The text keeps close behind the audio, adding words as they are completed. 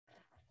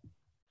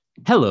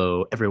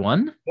Hello,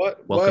 everyone.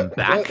 Welcome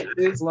back. What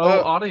is Hello,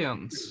 up?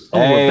 audience. Oh,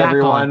 we're Hey, back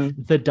everyone. on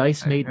The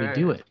Dice Made Me Hey.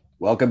 Do It.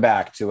 Welcome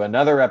back to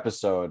another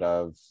episode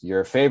of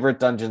your favorite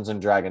Dungeons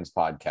and Dragons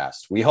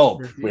podcast. We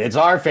hope it's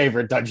our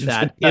favorite Dungeons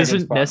and That Dragons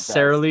isn't podcast.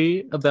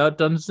 necessarily about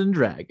Dungeons and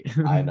Dragons.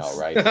 I know,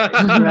 right?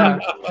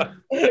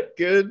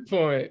 Good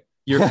point.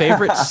 Your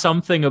favorite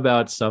something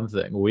about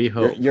something, we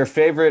hope. Your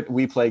favorite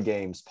We Play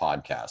Games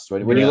podcast.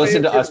 When you Your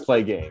listen to favorite us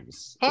play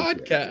games.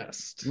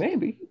 Podcast.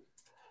 Maybe.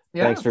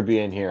 Yeah. Thanks for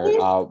being here.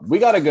 We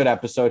got a good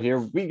episode here.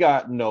 We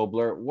got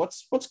Nobler.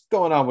 What's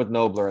going on with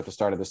Nobler at the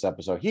start of this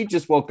episode? He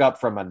just woke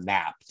up from a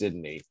nap,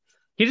 didn't he?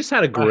 He just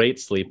had a great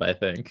sleep, I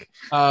think.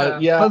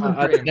 Pleasant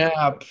A dream.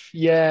 nap.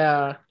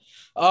 Yeah.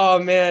 Oh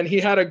man, he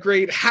had a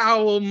great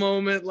howl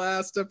moment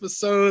last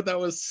episode. That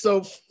was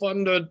so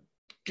fun to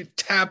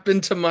tap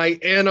into my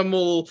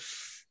animal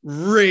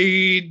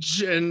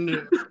rage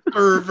and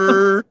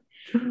fervor.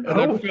 And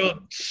I felt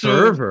so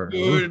fervor.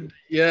 good.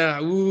 Yeah.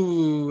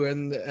 Ooh.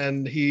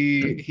 And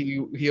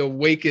he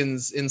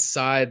awakens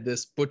inside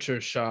this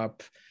butcher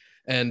shop.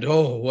 And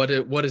what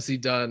has he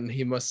done?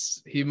 He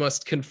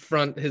must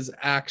confront his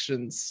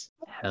actions.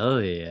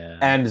 Hell yeah.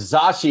 And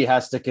Zashi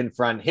has to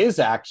confront his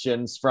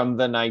actions from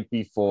the night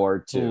before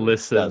too,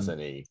 Listen. doesn't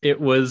he?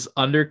 It was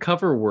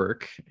undercover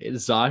work.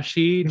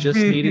 Zashi just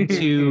needed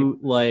to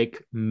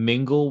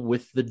mingle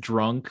with the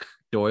drunk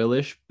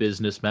Doylish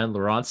businessman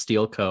Laurent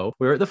Steelco.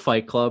 We were at the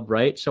Fight Club,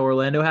 right? So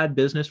Orlando had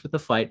business with the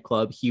Fight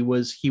Club. He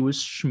was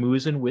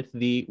schmoozing with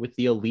the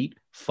elite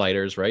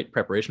fighters, right?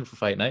 Preparation for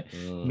fight night.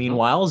 Mhm.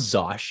 Meanwhile,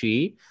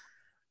 Zashi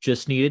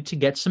just needed to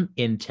get some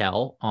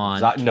intel on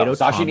Kato Zashi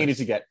Thomas. needed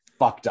to get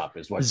fucked up,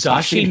 is what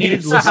Zashi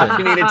needed. Listen, Listen,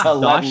 he needed to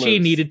let Zashi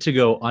loose. needed to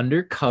go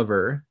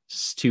undercover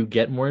to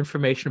get more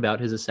information about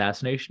his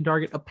assassination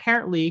target.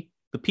 Apparently,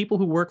 the people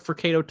who work for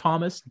Kato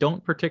Thomas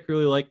don't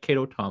particularly like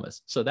Kato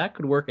Thomas, so that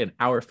could work in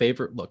our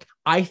favor. Look,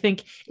 I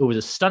think it was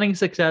a stunning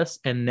success,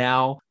 and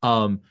now,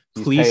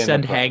 He's please paying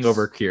send the price.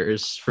 hangover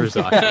cures for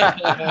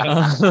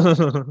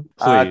Zashi.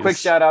 Please. Quick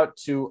shout out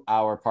to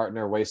our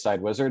partner Wayside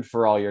Wizard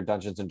for all your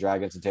Dungeons and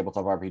Dragons and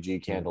tabletop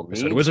RPG candle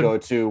Wayside needs. Wizard. Go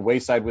to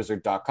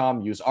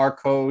waysidewizard.com. Use our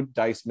code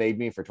Dice Made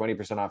Me for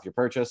 20% off your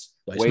purchase.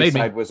 Dice Made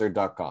Me.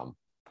 Waysidewizard.com.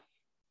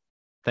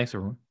 Thanks,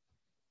 everyone.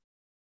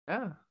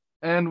 Yeah.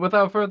 And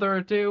without further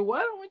ado, why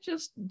don't we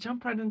just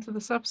jump right into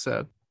this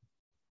episode?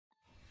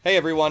 Hey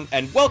everyone,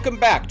 and welcome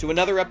back to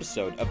another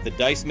episode of The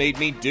Dice Made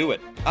Me Do It.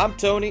 I'm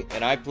Tony,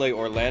 and I play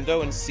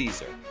Orlando and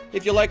Caesar.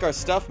 If you like our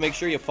stuff, make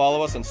sure you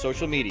follow us on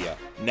social media.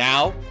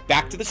 Now,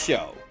 back to the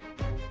show.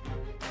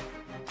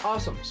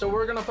 Awesome. So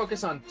we're going to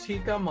focus on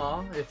Tika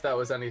Ma, if that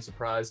was any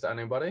surprise to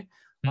anybody.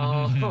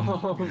 I've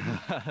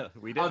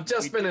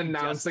just been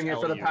announcing it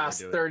for the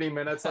past 30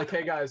 minutes. Like,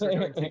 hey guys, we're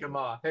doing Tika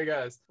Ma. Hey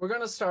guys, we're going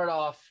to start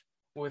off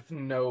with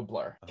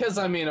Nobler. Because,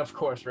 I mean, of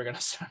course, we're going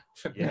to start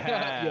with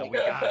Yeah, we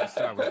gotta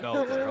start with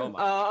Nobler.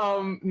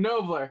 Oh my.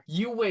 Nobler,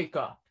 you wake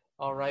up,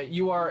 all right?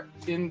 You are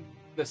in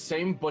the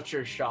same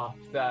butcher shop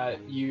that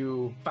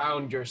you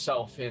found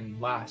yourself in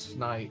last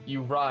night.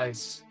 You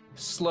rise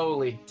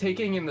slowly,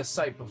 taking in the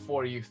sight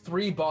before you.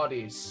 3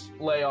 bodies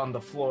lay on the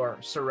floor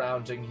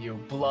surrounding you,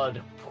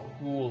 blood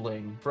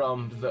pooling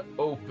from the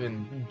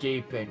open,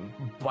 gaping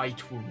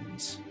bite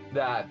wounds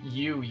that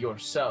you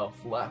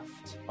yourself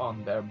left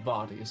on their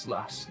bodies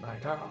last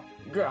night. Oh,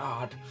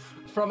 God.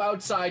 From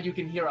outside, you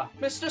can hear a,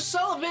 Mr.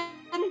 Sullivan!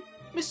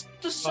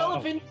 Mr.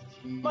 Sullivan!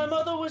 My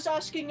mother was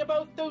asking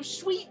about those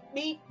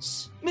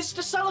sweetmeats.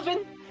 Mr.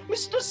 Sullivan!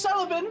 Mr.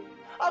 Sullivan!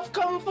 I've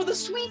come for the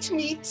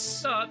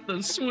sweetmeats! Not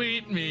the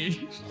sweet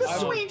me. The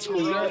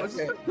sweetmeats!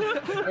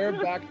 Okay. Our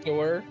back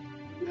door.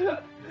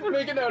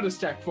 Make a notice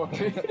check for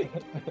me.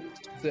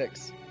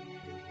 6.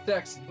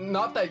 Dex,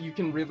 not that you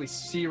can really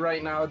see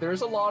right now.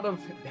 There's a lot of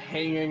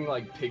hanging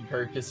pig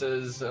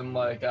carcasses and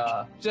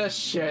just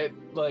shit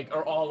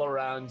are all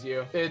around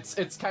you.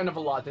 It's kind of a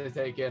lot to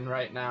take in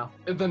right now.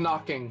 The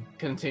knocking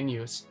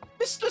continues.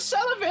 Mr.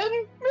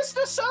 Sullivan!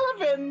 Mr.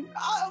 Sullivan!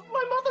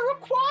 My mother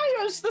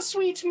requires the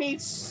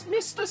sweetmeats!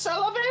 Mr.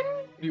 Sullivan!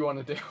 What do you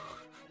want to do?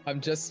 I'm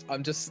just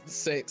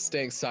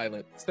staying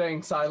silent.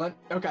 Staying silent?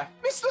 Okay.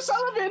 Mr.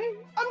 Sullivan!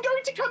 I'm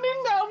going to come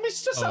in now,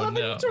 Mr. Sullivan!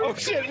 no. to Oh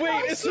shit, retrieve wait,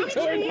 my is the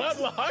door not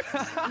sweetmeats." locked?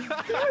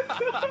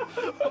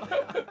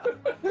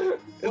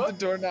 Is the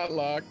door not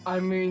locked? I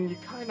mean, you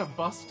kind of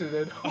busted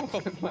it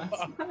open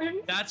last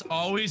night. That's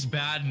always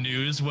bad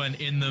news when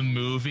in the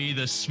movie,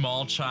 the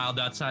small child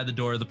outside the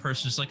door, the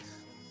person's like,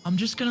 I'm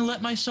just gonna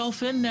let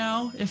myself in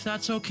now, if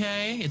that's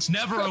okay. It's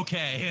never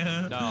okay.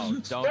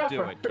 No, don't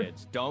do it,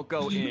 kids. Don't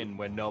go in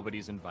when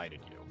nobody's invited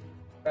you.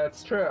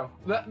 That's true.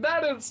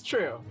 That is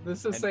true. This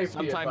is And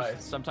safety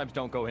advice. sometimes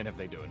don't go in if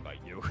they do invite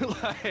you.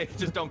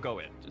 Just don't go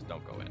in. Just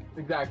don't go in.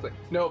 Exactly.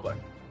 No, but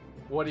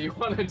what do you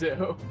want to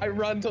do? I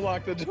run to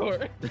lock the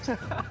door.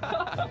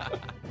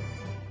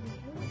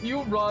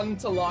 You run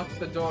to lock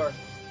the door.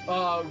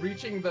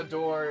 Reaching the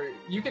door,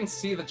 you can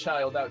see the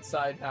child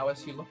outside now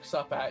as he looks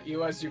up at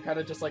you as you kind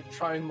of just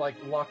try and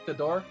lock the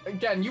door.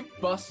 Again, you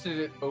busted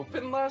it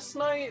open last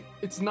night.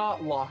 It's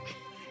not locking.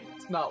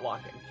 It's not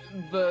locking.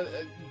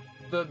 The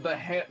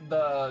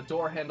the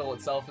door handle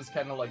itself is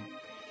kind of like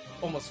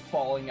almost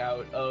falling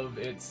out of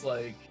its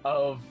like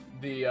of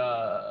the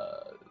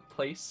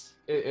place.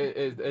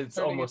 It's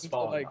Turning almost into,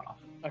 falling like, off.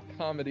 a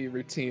comedy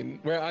routine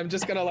where I'm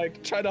just gonna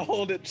like try to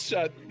hold it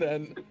shut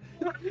then.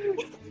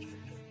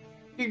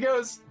 He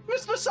goes,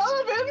 Mr.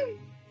 Sullivan!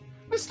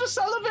 Mr.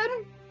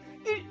 Sullivan!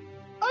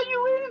 Are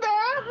you in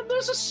there?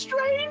 There's a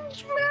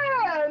strange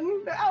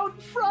man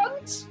out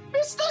front!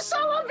 Mr.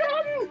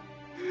 Sullivan!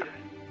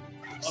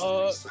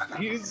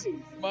 He's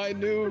my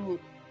new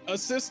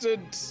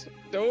assistant.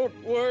 Don't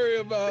worry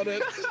about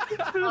it.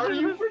 Are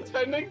you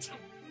pretending to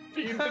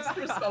be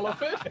Mr.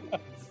 Sullivan?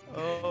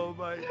 Oh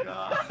my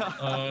god.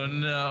 Oh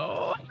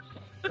no.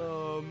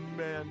 Oh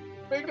man.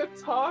 Make a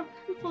talk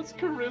plus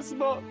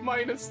charisma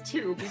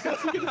 -2 because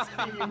he can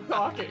see you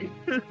talking.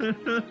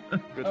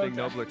 Good thing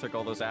Nobler took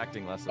all those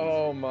acting lessons.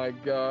 Oh my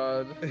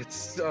god.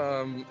 It's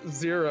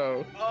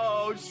 0.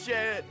 Oh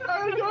shit.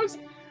 And he goes,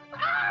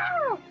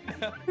 ah!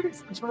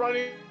 He's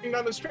running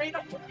down the street.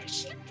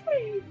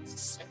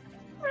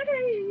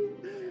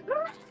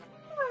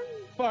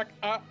 Fuck,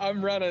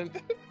 I'm running.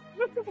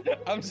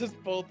 I'm just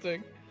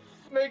bolting.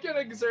 Make an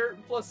exert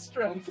plus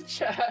strength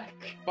check.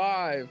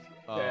 5.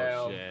 Oh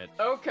Damn. shit.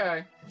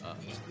 Okay.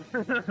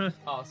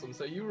 Awesome.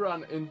 So you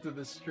run into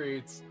the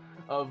streets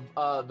of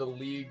the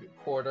League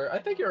Quarter. I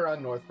think you're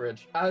around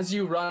Northbridge. As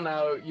you run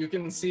out, you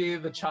can see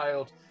the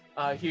child.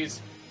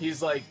 He's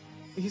like,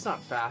 he's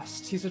not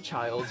fast. He's a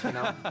child, you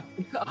know.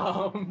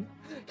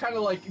 Kind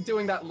of like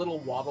doing that little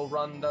waddle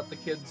run that the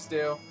kids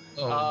do.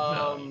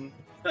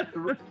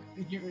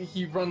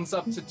 He runs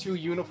up to 2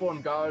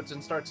 uniformed guards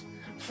and starts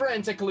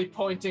frantically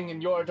pointing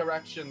in your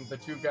direction. The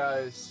 2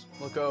 guys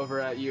look over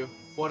at you.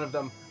 One of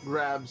them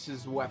grabs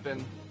his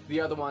weapon.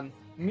 The other one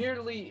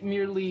merely,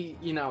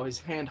 you know, his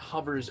hand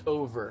hovers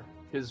over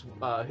his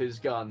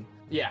gun.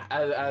 Yeah,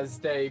 as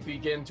they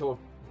begin to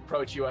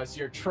approach you, as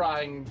you're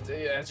trying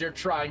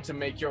to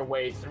make your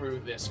way through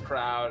this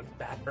crowd.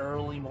 That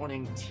early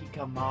morning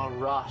Tikama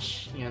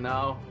rush, you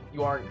know,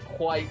 you aren't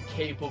quite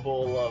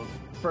capable of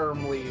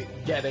firmly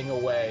getting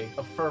away,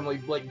 of firmly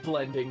like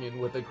blending in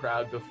with the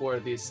crowd before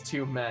these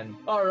 2 men.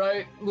 All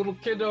right, little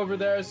kid over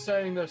there is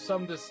saying there's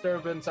some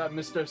disturbance at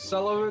Mr.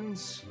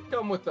 Sullivan's.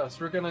 Come with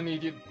us. We're gonna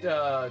need you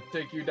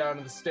take you down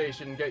to the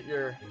station, get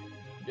your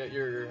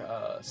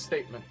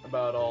statement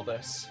about all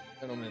this.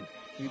 Gentlemen,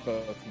 we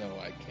both know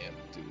I can't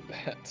do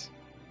that.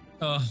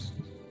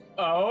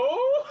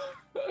 Oh?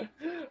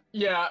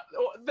 Yeah,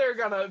 they're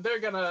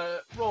gonna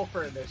roll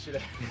for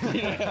initiative.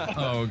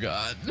 Oh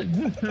god.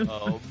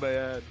 Oh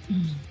man.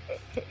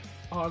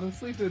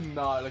 Honestly, did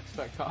not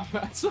expect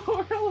combat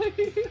so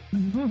early.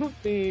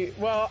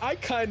 Well, I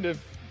kind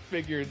of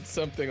figured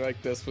something like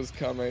this was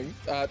coming.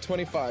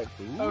 25.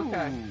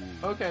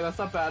 Okay, that's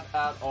not bad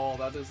at all.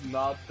 That is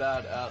not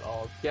bad at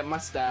all. Get my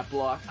stat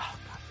block. Oh,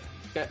 God.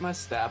 Get my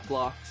stat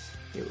blocks.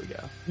 Here we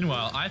go.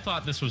 Meanwhile, I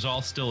thought this was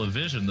all still a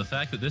vision. The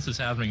fact that this is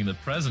happening in the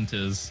present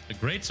is a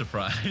great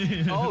surprise.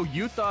 Oh,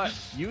 you thought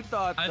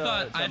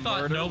I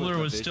thought Nobler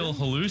was still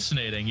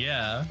hallucinating,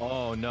 yeah.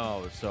 Oh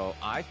no. So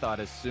I thought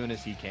as soon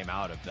as he came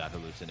out of that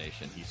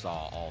hallucination, he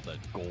saw all the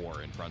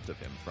gore in front of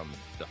him from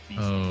the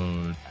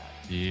feasting. Oh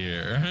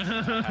dear.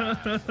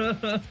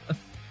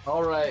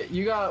 All right,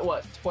 you got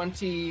what,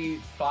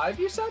 25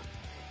 you said?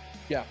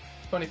 Yeah.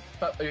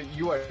 25.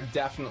 You are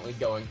definitely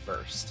going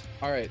first.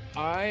 All right,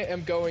 I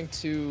am going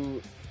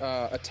to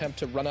attempt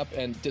to run up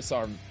and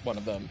disarm one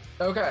of them.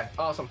 Okay,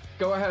 awesome.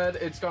 Go ahead.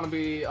 It's going to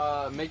be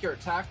make your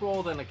attack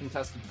roll, then a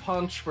contested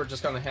punch. We're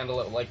just going to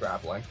handle it like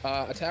grappling.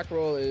 Attack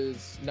roll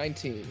is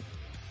 19.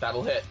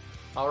 That'll hit.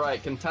 All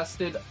right,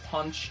 contested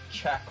punch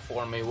check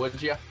for me,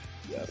 would you?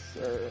 Yes,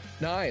 sir.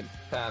 9.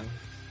 10.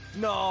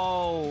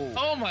 No.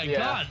 Oh my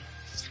god.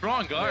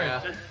 Strong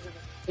guard.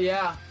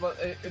 Yeah, but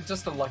it's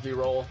just a lucky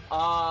roll.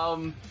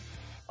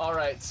 All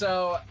right,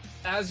 so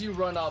as you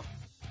run up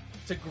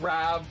to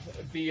grab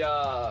the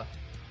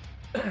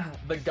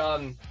the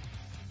gun,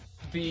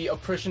 the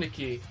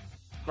Oprishnicki,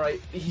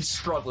 right? He's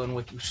struggling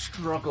with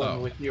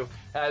you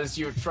as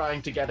you're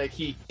trying to get it.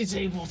 He is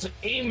able to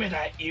aim it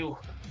at you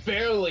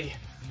barely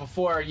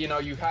before you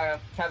kind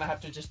of have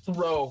to just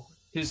throw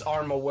his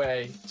arm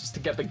away just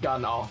to get the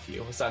gun off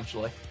you,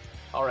 essentially.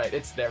 All right,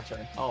 it's their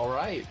turn. All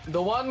right.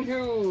 The one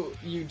who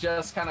you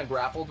just kind of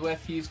grappled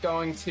with, he's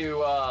going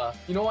to,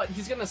 you know what?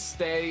 He's going to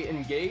stay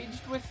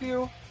engaged with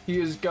you. He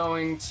is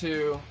going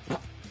to,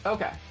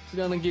 okay. He's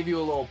going to give you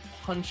a little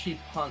punchy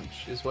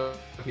punch is what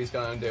he's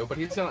going to do. But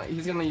he's going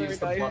to use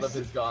the butt of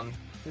his gun.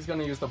 He's going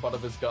to use the butt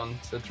of his gun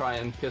to try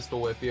and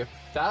pistol whip you.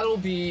 That'll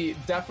be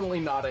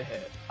definitely not a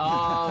hit.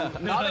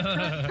 Not a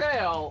crit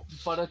fail,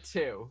 but a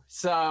 2.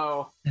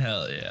 So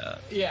Hell yeah.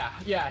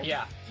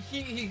 Yeah.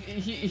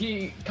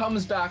 He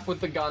comes back with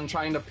the gun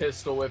trying to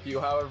pistol whip you.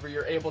 However,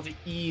 you're able to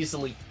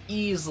easily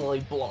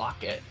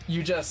block it.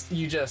 You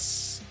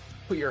just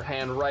put your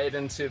hand right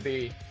into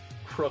the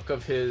crook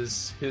of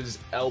his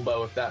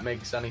elbow, if that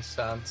makes any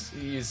sense.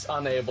 He's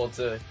unable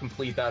to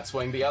complete that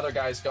swing. The other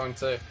guy's going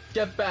to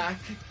get back,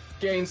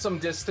 gain some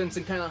distance,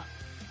 and kind of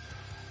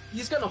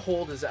he's gonna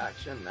hold his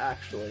action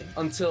actually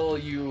until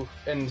you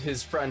and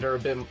his friend are a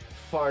bit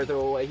farther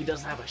away. He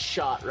doesn't have a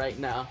shot right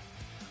now.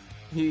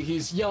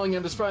 He's yelling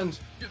at his friend,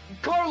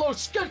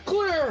 Carlos, get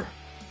clear!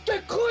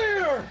 Get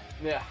clear!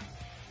 Yeah.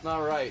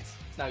 All right.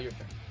 Now your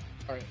turn.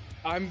 All right.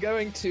 I'm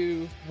going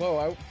to.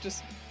 Whoa!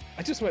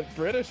 I just went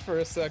British for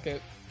a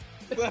second.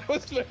 That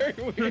was very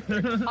weird.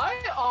 I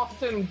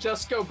often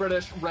just go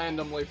British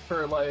randomly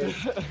for like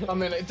a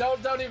minute.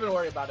 Don't even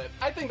worry about it.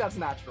 I think that's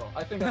natural.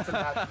 I think that's a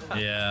natural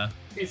Yeah.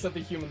 piece of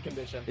the human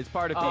condition. It's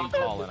part of being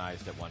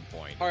colonized at one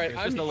point. All right,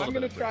 There's just a little I'm bit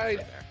gonna of British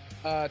try-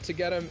 in there. To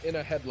get him in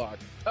a headlock.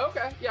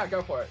 Okay, yeah,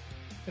 go for it.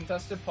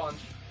 Contested punch,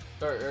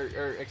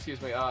 or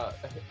excuse me,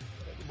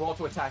 roll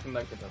to attack and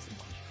then contested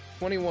punch.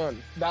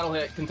 21. That'll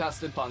hit.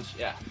 Contested punch,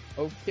 yeah.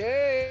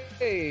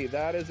 Okay,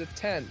 that is a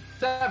 10.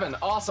 7,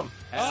 awesome.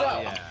 Hell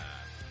So, yeah.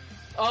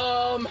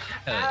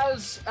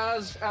 as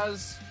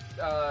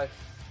let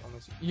me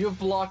see. You've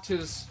blocked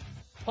his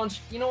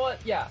punch. You know what?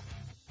 Yeah.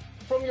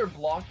 From your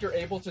block, you're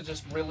able to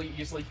just really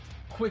easily,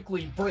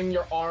 quickly bring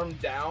your arm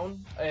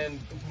down and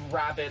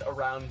grab it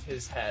around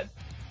his head.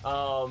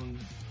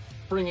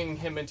 Bringing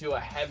him into a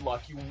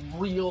headlock. You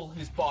reel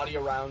his body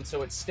around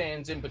so it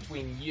stands in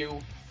between you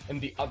and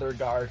the other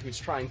guard who's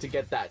trying to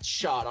get that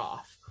shot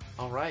off.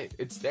 All right,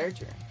 it's their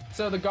turn.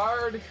 So the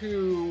guard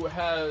who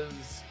has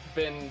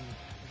been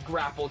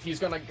grappled, he's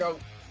gonna go.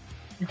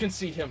 You can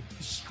see him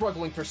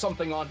struggling for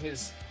something on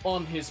his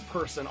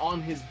person,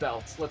 on his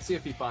belt. Let's see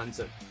if he finds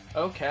it.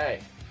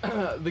 Okay.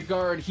 The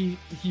guard, he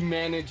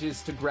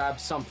manages to grab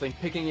something,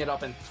 picking it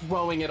up and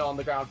throwing it on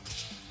the ground.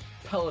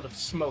 Pellet of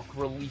smoke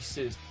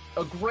releases.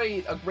 A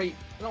great, it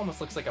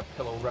almost looks like a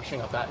pillow rushing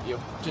up at you.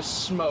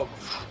 Just smoke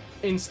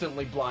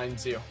instantly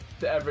blinds you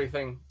to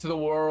everything, to the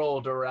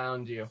world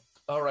around you.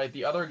 All right,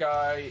 the other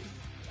guy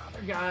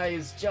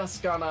is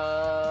just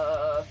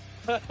gonna...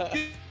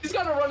 he's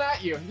gonna run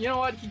at you. You know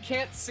what? He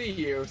can't see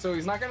you, so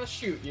he's not gonna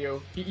shoot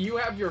you. You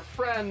have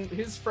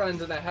his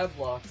friend in a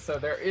headlock, so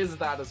there is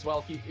that as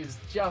well. He is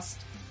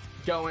just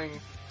going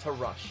to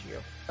rush you.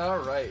 All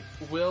right,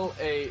 will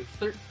a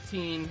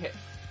 13 hit?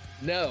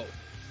 No.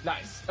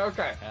 Nice.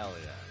 Okay. Hell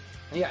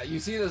yeah. Yeah, you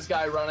see this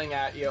guy running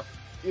at you.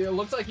 It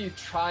looks like he's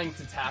trying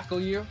to tackle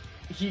you.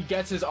 He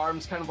gets his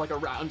arms kind of like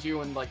around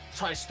you and like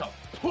tries to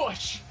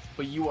push,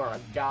 but you are a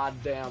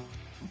goddamn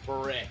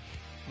brick,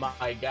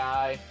 my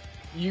guy.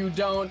 You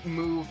don't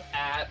move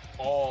at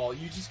all.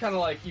 You just kind of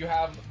like, you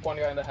have one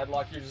guy in the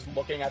headlock, you're just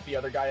looking at the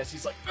other guy as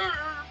he's like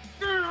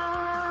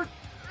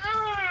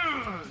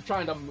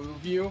trying to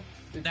move you.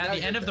 At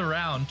the end of the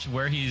round,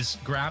 where he's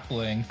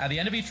grappling, at the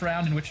end of each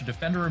round in which a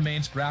defender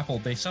remains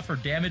grappled, they suffer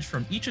damage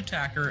from each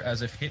attacker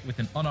as if hit with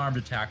an unarmed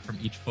attack from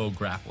each foe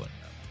grappling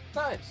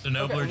them. Nice. So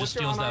Nobler just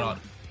steals that on.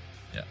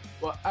 Yeah.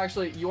 Well,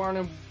 actually, you aren't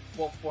in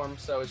wolf form,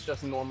 so it's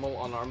just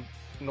normal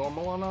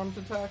unarmed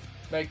attack.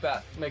 Make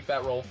that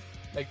roll.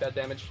 Make that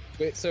damage.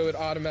 Wait, so it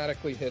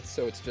automatically hits,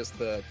 so it's just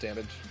the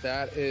damage.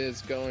 That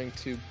is going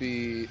to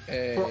be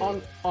a...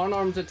 For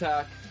unarmed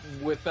attack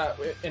with that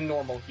in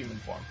normal human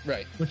form.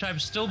 Right. Which I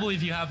still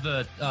believe you have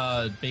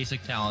the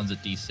basic talons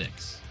at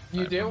D6.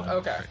 You do? remember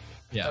Okay. correct.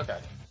 Yeah. Okay.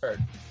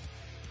 Heard.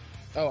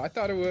 Oh, I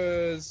thought it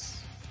was...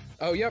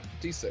 Oh, yep,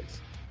 D6.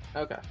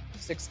 Okay.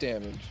 6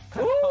 damage.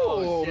 Ooh,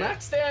 Oh, shit.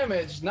 max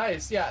damage.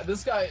 Nice. Yeah,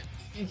 this guy,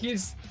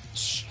 he's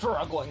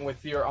struggling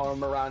with your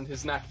arm around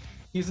his neck.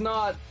 He's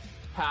not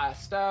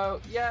passed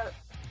out yet,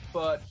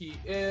 but he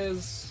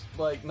is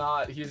like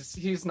not.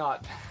 He's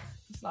not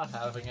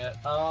having it.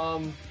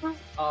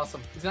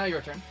 Awesome. It's now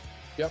your turn.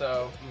 Yep.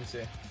 So let me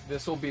see.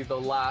 This will be the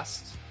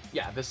last.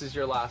 Yeah, this is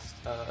your last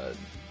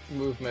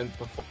movement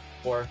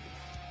before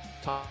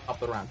top of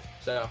the round.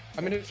 So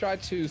I'm going to try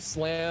to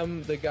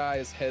slam the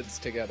guys' heads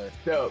together.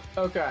 dope.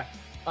 Okay.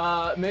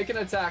 Make an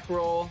attack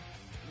roll.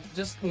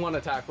 Just one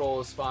attack roll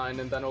is fine,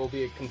 and then it will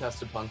be a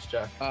contested punch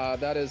check.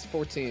 That is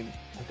 14.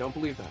 I don't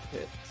believe that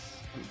hits,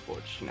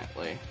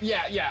 unfortunately.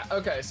 Yeah,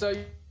 okay. So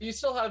you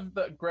still have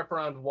the grip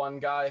around one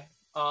guy.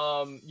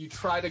 You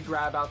try to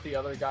grab out the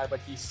other guy, but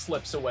he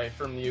slips away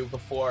from you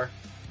before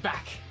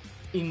back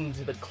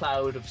into the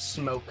cloud of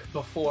smoke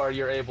before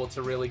you're able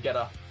to really get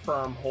a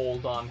firm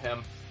hold on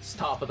him. It's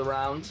top of the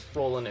round.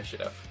 Roll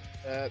initiative.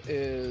 That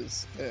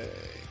is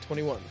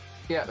 21.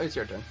 Yeah, it's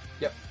your turn.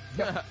 Yep.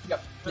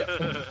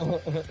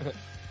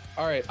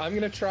 All right, I'm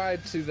going to try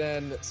to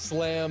then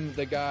slam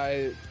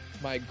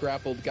my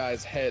grappled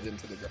guy's head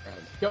into the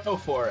ground. Go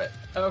for it.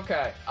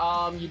 Okay.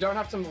 You don't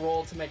have to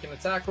roll to make an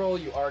attack roll.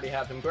 You already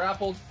have him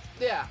grappled.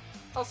 Yeah.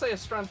 I'll say a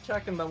strength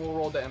check and then we'll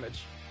roll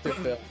damage. Good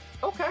fill.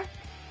 Okay.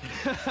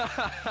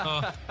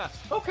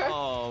 Okay.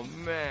 Oh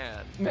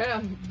man.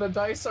 Man, the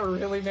dice are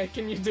really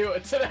making you do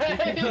it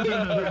today.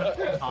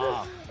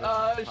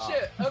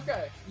 Shit.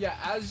 Okay. Yeah,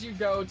 as you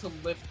go to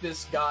lift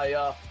this guy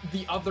up,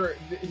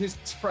 his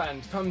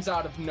friend comes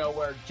out of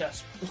nowhere,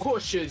 just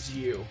pushes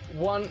you.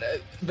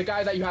 The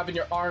guy that you have in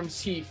your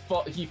arms, he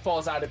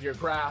falls out of your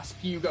grasp.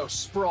 You go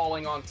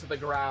sprawling onto the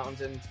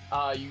ground, and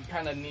you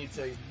kind of need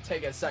to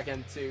take a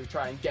second to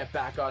try and get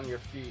back on your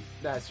feet.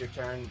 That's your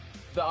turn.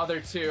 The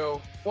other two,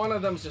 one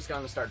of them's just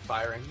gonna start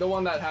firing. The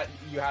one that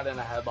you had in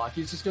a headlock,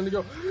 he's just gonna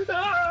go,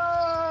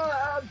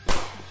 ah!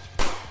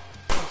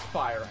 Just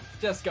firing,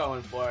 just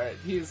going for it.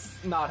 He's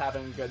not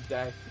having a good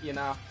day, you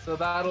know? So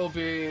that'll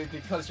be,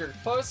 because you're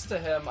close to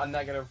him, a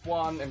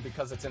 -1, and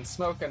because it's in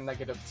smoke, a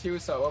 -2.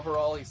 So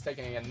overall, he's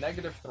taking a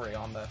 -3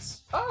 on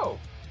this. Oh,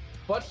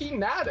 but he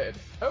natted.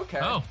 Okay.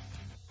 Oh,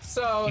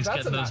 So he's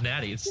that's getting those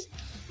natties.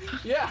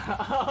 Yeah.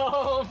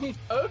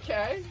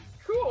 Okay.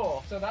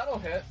 Cool. So that'll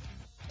hit.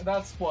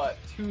 That's what,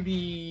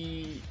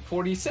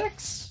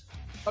 2d46?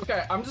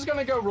 Okay, I'm just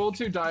gonna go roll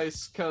 2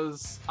 dice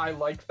because I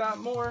like that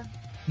more.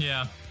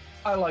 Yeah.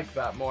 I like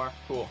that more.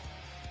 Cool.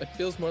 It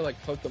feels more like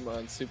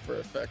Pokemon super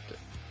effective.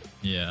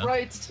 Yeah.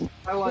 Right.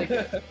 I like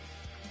it.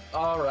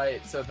 All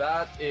right. So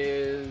that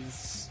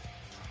is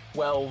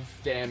 12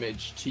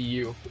 damage to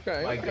you,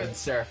 Okay. my good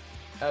sir,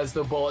 as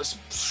the bullets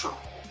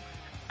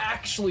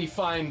actually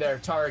find their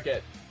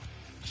target,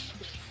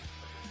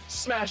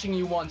 smashing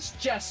you once,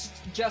 just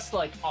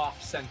like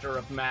off center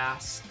of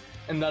mass,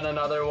 and then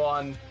another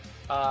one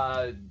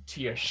to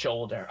your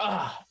shoulder.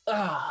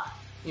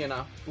 You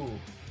know, ooh,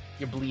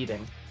 you're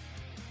bleeding,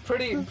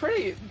 pretty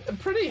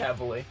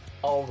heavily.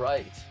 All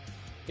right,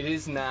 it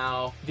is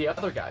now the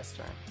other guy's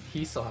turn.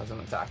 He still has an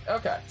attack.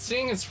 Okay,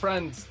 seeing his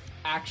friend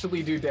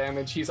actually do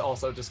damage, he's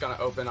also just gonna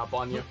open up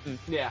on you.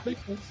 Yeah,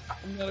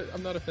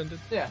 I'm not offended.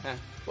 yeah.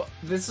 Well,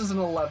 this is an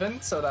 11,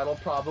 so that'll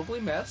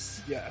probably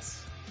miss.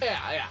 Yes.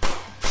 Yeah.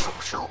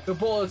 The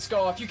bullets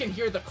go off. You can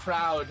hear the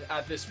crowd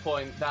at this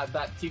point,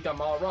 that Tika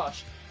Ma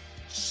rush,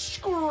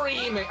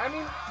 screaming. I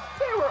mean,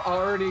 they were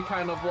already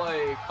kind of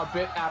like a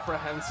bit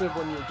apprehensive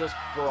when you're just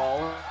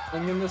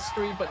brawling in the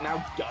street, but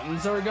now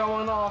guns are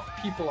going off.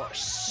 People are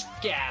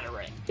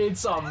scattering.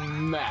 It's a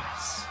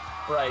mess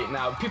right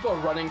now. People are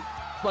running.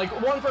 Like,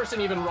 one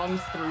person even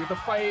runs through the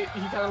fight.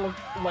 He kind of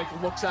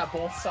looks at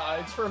both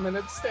sides for a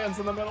minute, stands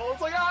in the middle. It's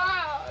like,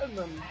 ah, and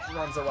then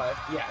runs away.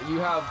 Yeah, you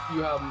have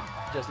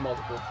just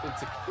multiple.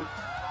 It's a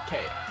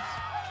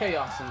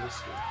chaos in the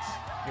streets.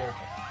 You're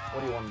okay.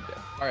 What do you want to do?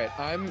 All right.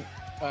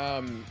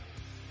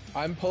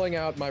 I'm pulling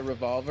out my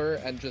revolver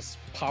and just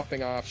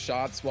popping off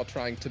shots while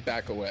trying to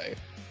back away.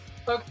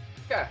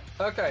 Okay.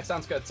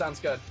 Sounds good.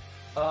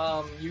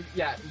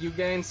 You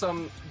gain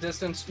some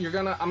distance.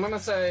 I'm gonna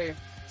say,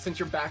 since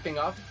you're backing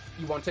up,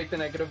 you won't take the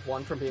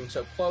 -1 from being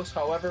so close.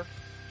 However,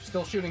 you're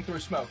still shooting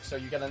through smoke, so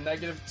you get a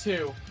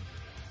 -2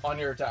 on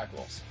your attack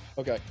rolls.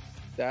 Okay.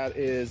 That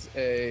is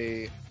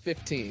a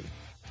 15.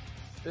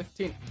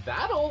 15.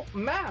 That'll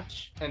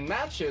match. And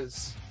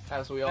matches,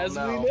 as we all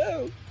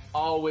know,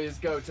 always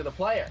go to the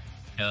player.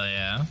 Hell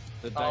yeah.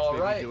 The dice All made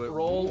me right, do it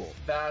roll rule.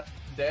 that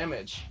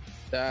damage.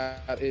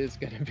 That is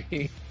gonna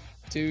be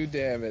 2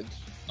 damage.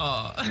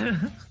 Oh.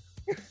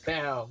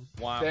 Damn.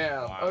 Wow.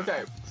 Damn. Wow.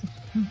 Okay.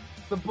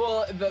 The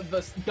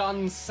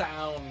gun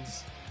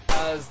sounds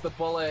as the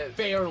bullet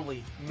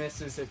barely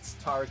misses its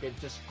target,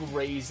 just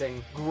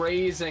grazing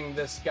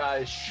this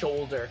guy's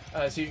shoulder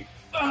as he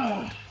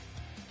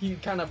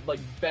kind of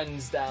like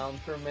bends down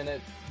for a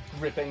minute,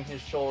 gripping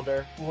his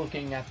shoulder,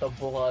 looking at the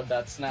blood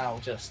that's now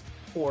just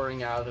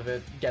pouring out of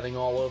it, getting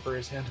all over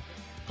his hand.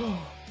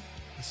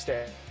 He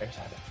stares at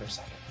it for a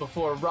second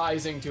before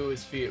rising to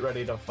his feet,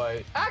 ready to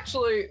fight.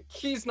 Actually,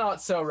 he's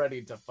not so ready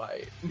to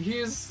fight.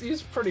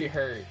 He's pretty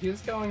hurt.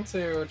 He's going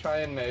to try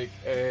and make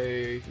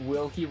a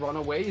will he run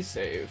away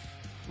save.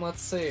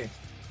 Let's see.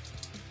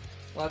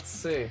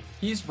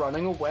 He's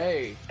running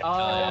away.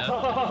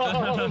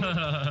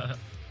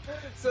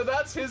 So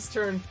that's his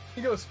turn.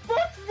 He goes,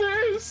 "Fuck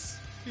this!"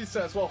 he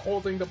says, while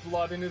holding the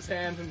blood in his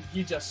hand, and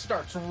he just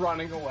starts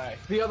running away.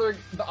 The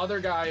other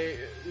guy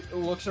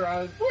looks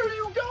around. "Where are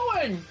you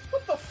going?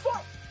 What the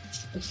fuck?"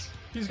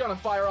 He's gonna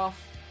fire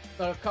off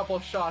a couple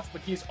of shots,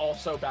 but he's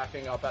also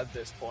backing up at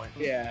this point.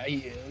 Yeah,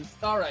 he is.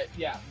 All right,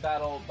 yeah,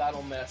 that'll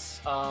miss.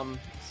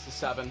 It's a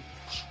 7.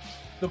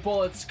 The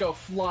bullets go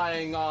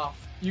flying off.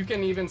 You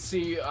can even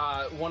see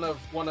one of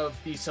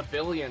the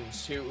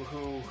civilians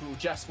who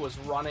just was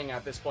running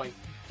at this point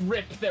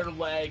rip their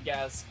leg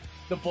as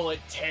the bullet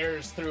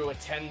tears through a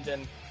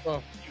tendon.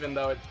 Oh. Even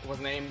though it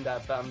wasn't aimed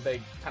at them,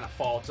 they kind of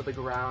fall to the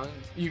ground.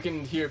 You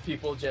can hear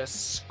people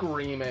just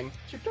screaming.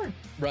 It's your turn.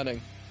 Running.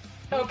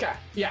 Okay.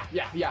 Yeah.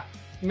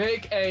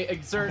 Make a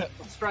exert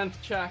strength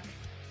check,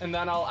 and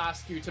then I'll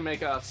ask you to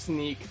make a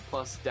sneak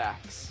plus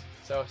dex.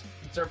 So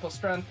exert plus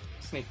strength,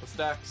 sneak plus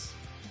dex,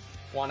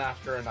 one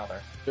after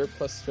another. Your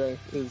plus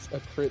strength is a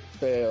crit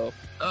fail.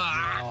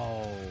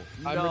 Ah.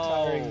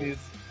 No.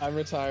 I'm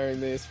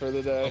retiring these for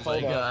the day. Oh my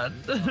Hold on. god.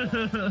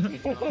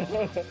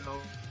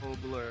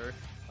 Bobler.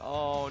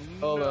 Oh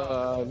no. Hold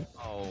on.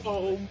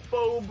 Oh,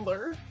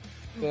 Bobler.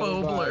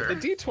 Bobler. The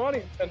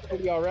D20 has been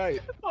pretty alright.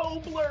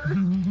 Bobler.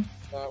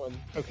 That one.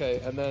 Okay,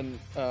 and then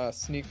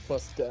sneak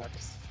plus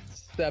dex.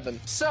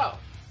 7. So,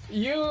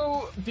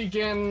 you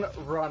begin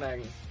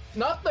running.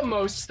 Not the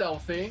most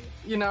stealthy,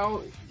 you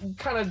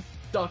kind of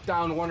duck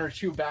down one or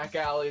two back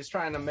alleys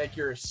trying to make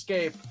your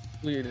escape.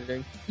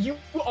 bleeding. You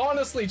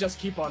honestly just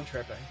keep on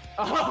tripping.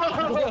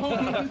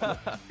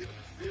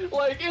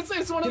 Like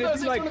it's one of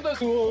those one of those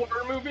cool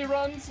horror movie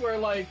runs where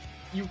like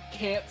you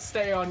can't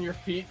stay on your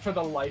feet for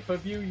the life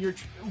of you. You're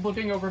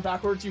looking over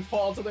backwards, you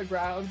fall to the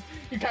ground.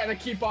 You kind of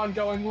keep on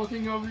going,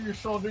 looking over your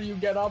shoulder. You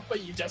get up,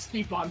 but you just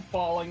keep on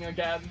falling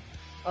again.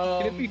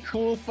 Can it be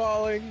cool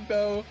falling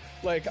though?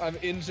 Like I'm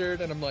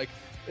injured and I'm like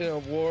in a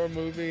war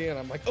movie and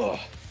I'm like, ugh.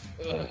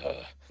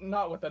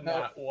 Not with a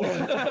nat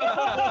one.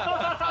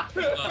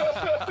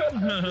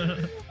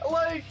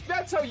 Like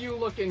that's how you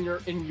look in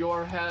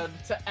your head.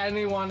 To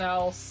anyone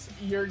else,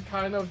 you're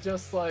kind of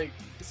just like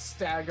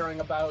staggering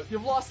about.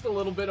 You've lost a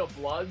little bit of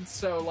blood,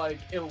 so like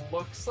it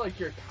looks like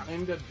you're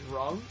kind of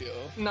drunk. Yeah.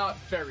 Not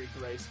very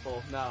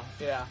graceful. No.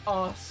 Yeah.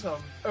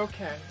 Awesome.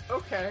 Okay.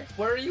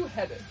 Where are you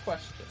headed?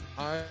 Question.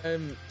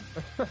 I'm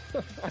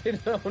I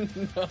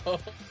don't know.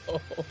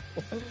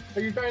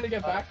 Are you trying to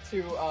get back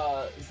to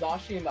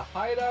Zashi in the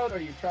hideout? Or are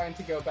you trying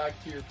to go back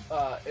to your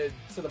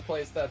to the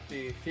place that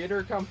the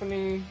theater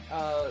company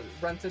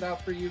rented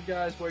out for you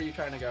guys? Where are you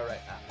trying to go right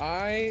now?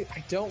 I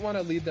don't want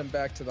to lead them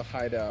back to the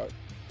hideout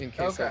in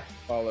case I Okay.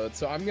 followed.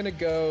 So I'm gonna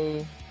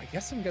go. I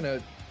guess I'm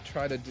gonna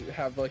try to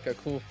have like a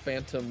cool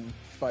phantom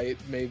fight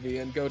maybe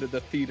and go to the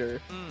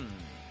theater.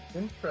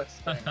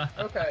 Interesting.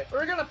 Okay,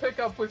 we're gonna pick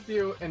up with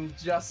you in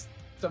just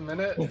a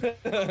minute,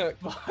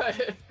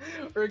 but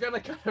we're gonna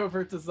cut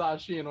over to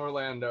Zashi and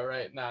Orlando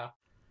right now.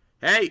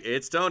 Hey,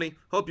 it's Tony.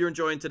 Hope you're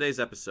enjoying today's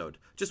episode.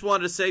 Just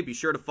wanted to say be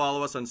sure to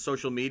follow us on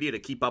social media to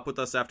keep up with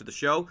us after the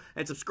show,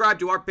 and subscribe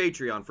to our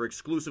Patreon for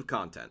exclusive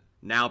content.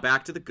 Now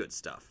back to the good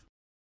stuff.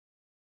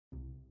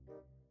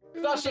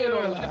 Zashi and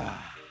Orlando.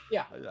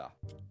 Yeah.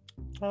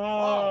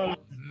 Oh,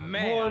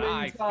 man, morning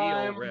I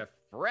time. feel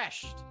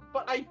refreshed.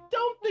 But I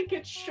don't think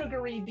it's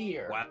sugary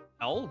deer.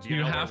 Well, do you,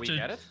 You know where have we to-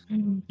 get it?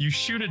 You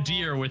shoot a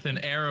deer with an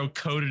arrow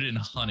coated in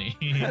honey.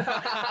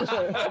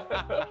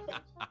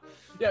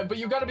 Yeah, but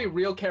you gotta be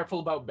real careful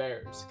about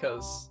bears,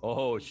 because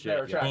Oh, Bear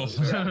shit. Yeah, tracks.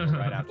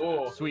 right after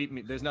Oh. that. Sweet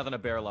meat. There's nothing a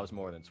bear loves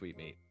more than sweet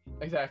meat.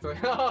 exactly.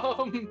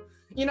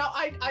 You know,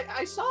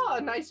 I saw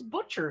a nice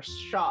butcher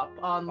shop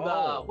on the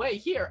Oh. way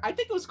here. I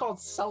think it was called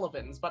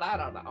Sullivan's, but I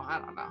don't know.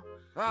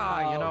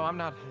 You know, I'm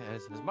not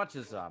as much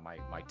as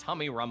my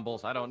tummy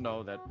rumbles. I don't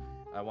know that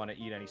I want to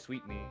eat any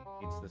sweet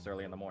meats this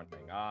early in the morning.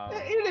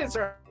 It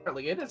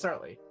is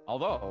early.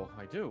 Although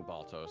I do,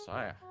 Baltos.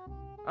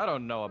 I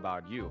don't know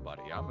about you,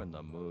 buddy. I'm in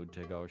the mood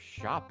to go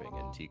shopping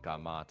in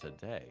Tikama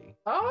today.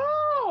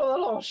 Oh, a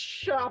little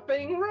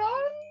shopping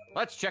run.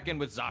 Let's check in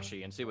with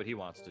Zashi and see what he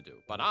wants to do.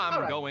 But I'm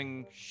All right.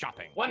 going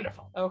shopping.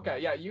 Wonderful. Okay,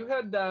 yeah, you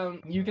head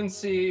down. You can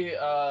see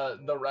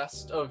the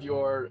rest of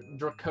your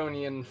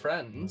draconian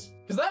friends,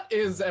 because that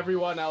is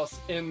everyone else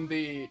in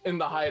the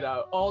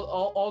hideout.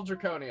 All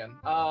draconian. You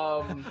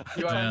Yeah. have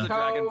The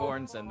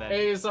Dragonborns and then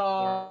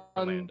Azon,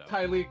 Orlando.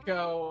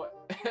 Kyliko,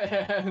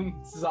 and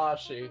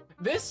Zashi.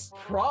 This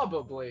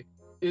probably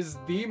is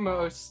the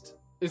most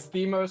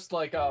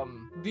like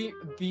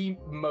the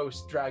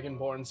most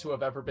Dragonborns who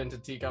have ever been to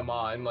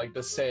Tikama in like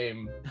the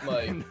same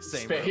like In the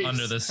same space. room.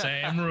 Under the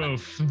same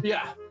roof.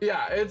 Yeah,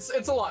 it's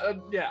a lot.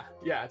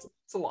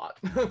 It's a lot.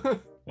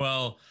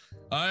 Well,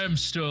 I am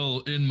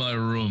still in my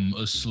room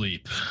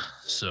asleep,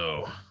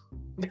 so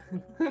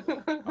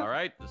All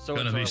right. So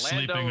gonna it's be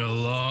Orlando. sleeping a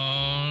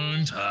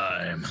long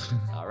time.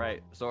 All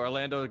right. So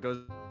Orlando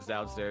goes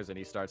downstairs and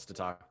he starts to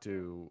talk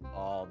to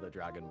all the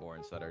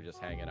Dragonborns that are just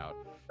hanging out.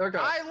 Okay.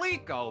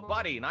 Kyliko,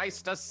 buddy,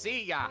 nice to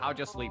see ya. How'd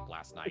you sleep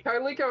last night?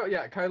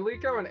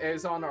 Kyliko and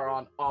Azon are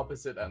on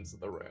opposite ends of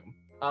the room.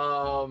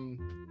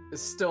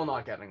 Still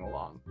not getting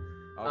along.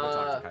 I'll go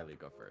talk to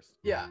Kyliko first.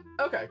 Yeah.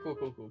 Okay. Cool.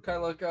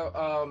 Kyliko.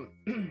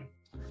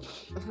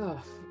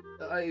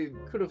 I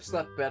could have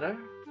slept better.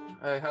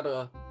 I had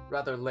a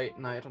rather late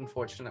night,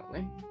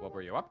 unfortunately. What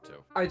were you up to?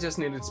 I just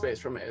needed space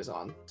from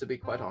Azon, to be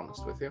quite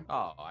honest with you.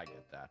 Oh, I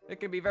get that. It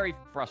can be very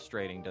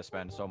frustrating to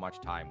spend so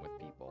much time with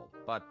people.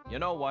 But you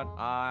know what?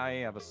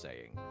 I have a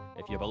saying.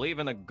 If you believe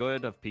in the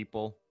good of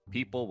people,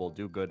 people will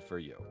do good for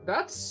you.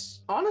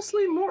 That's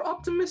honestly more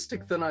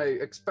optimistic than I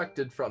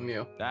expected from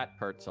you. That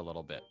hurts a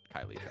little bit,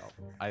 Kyliko.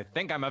 I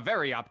think I'm a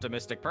very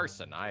optimistic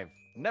person. I've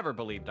never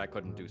believed I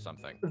couldn't do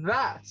something.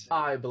 That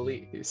I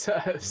believe, he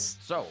says.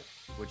 So,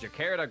 would you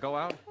care to go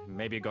out?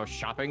 Maybe go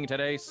shopping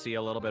today? See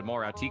a little bit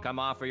more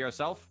Atikama for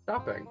yourself?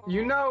 Shopping.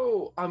 You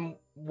know I'm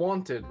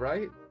wanted,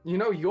 right? You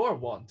know you're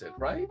wanted,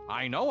 right?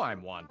 I know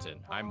I'm wanting.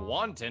 I'm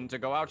wanting to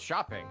go out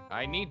shopping.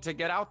 I need to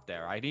get out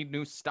there. I need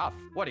new stuff.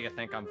 What do you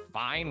think? I'm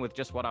fine with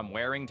just what I'm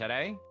wearing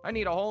today? I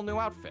need a whole new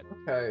outfit.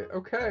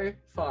 Okay,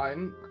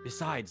 fine.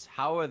 Besides,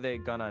 how are they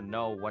gonna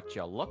know what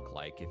you look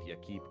like if you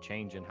keep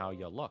changing how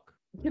you look?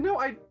 You know,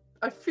 I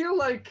feel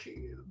like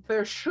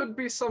there should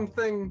be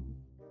something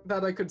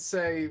that I could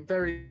say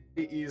very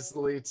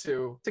easily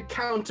to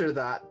counter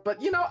that.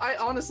 But you know, I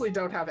honestly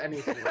don't have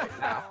anything right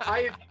now.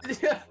 I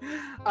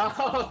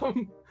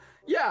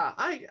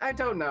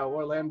don't know,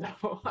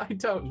 Orlando. I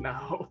don't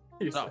know.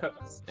 He So,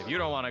 says. if you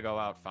don't want to go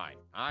out, fine.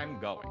 I'm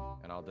going,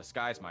 and I'll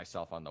disguise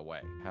myself on the way.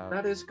 Have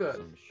That is good.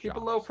 some Keep a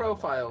shots low along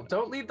profile. the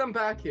Don't lead them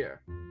back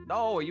here. way.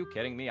 No, are you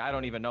kidding me? I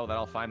don't even know that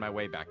I'll find my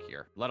way back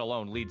here, let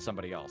alone lead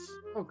somebody else.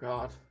 Oh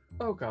God.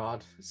 Oh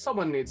God.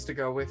 Someone needs to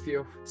go with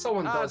you.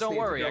 Someone does. Don't need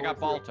to worry, go I got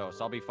with you.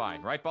 Baltos. I'll be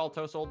fine. Right,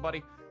 Baltos, old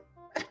buddy?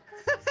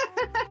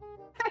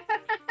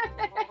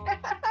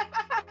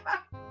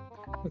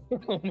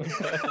 Oh my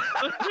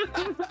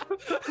god.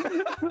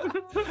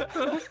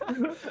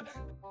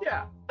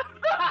 Yeah.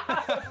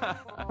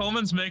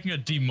 Coleman's making a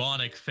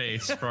demonic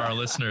face for our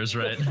listeners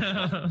right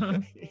now.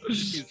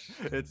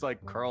 It's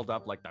like curled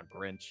up like the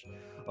Grinch.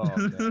 Oh,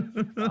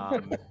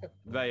 man.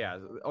 But yeah,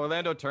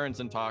 Orlando turns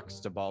and talks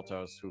to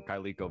Baltos, who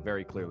Kyliko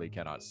very clearly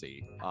cannot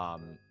see.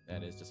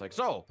 And is just like,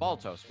 so,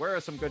 Baltos, where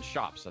are some good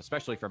shops,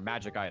 especially for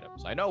magic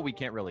items? I know we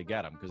can't really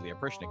get them because the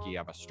Aprishniki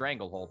have a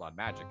stranglehold on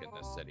magic in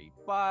this city,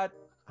 but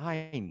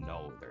I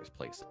know there's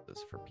places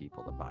for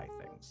people to buy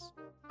things.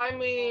 I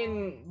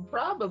mean,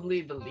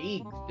 probably the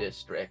League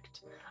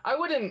District. I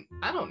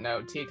don't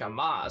know Tika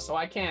Ma, so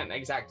I can't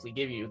exactly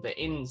give you the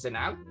ins and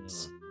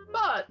outs.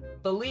 But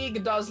the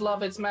League does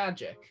love its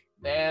magic,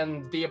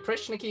 and the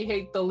Aprishniki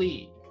hate the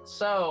League.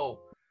 So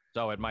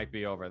it might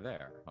be over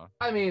there, huh?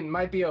 I mean,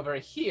 might be over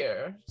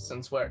here,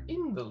 since we're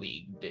in the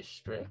League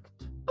District.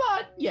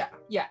 But yeah,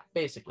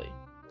 basically.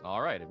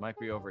 All right, it might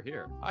be over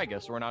here. I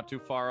guess we're not too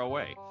far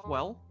away.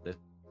 Well, this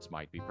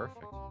might be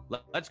perfect.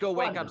 Let's go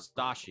wake up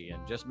Sashi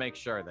and just make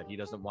sure that he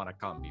doesn't want to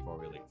come before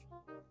we leave.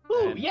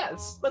 Ooh, And-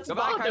 yes, let's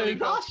Goodbye, bother Kyliko.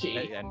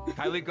 Dashi. And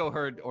Kyliko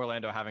heard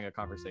Orlando having a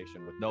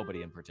conversation with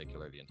nobody in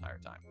particular the entire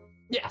time.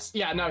 Yes,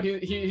 yeah, no,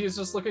 he's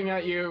just looking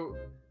at you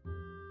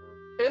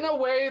in a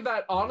way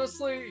that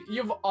honestly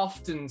you've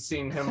often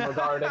seen him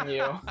regarding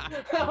you.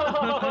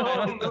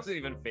 It doesn't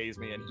even faze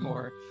me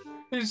anymore.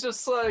 He's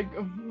just like,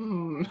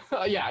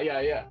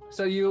 yeah.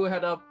 So you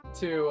head up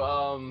to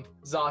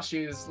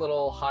Zashi's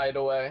little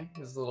hideaway,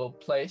 his little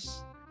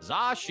place.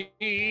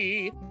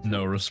 Zashi!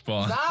 No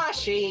response.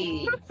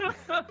 Zashi!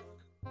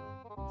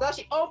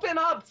 Zashi, open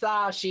up,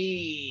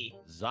 Zashi!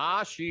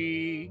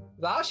 Zashi!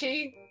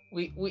 Zashi,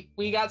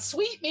 we got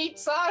sweetmeat,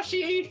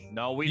 Zashi!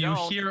 No, we You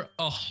don't. hear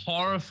a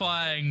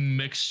horrifying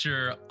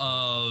mixture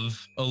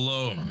of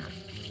alone.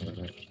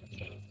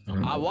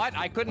 What?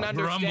 I couldn't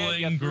understand.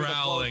 Grumbling, you through the closed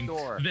growling.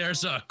 door.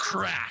 There's a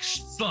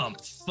crash, thump,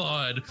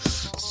 thud,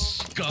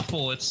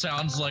 scuffle. It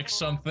sounds like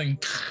something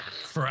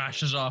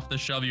crashes off the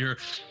shelf. You hear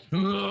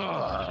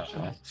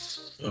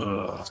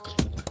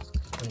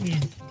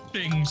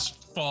things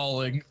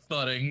falling,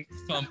 thudding,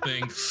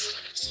 thumping.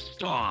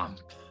 Stomp,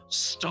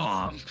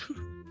 stomp,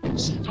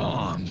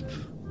 stomp,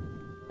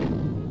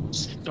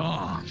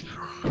 stomp.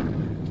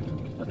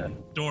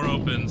 Door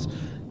opens.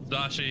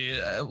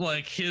 Dashi,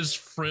 like his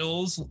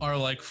frills are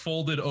like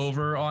folded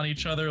over on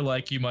each other,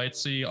 like you might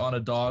see on a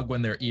dog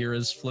when their ear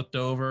is flipped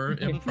over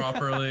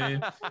improperly.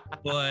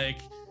 Like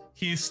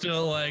he's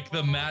still like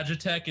the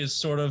Magitech is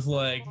sort of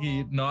like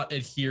he not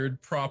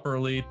adhered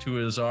properly to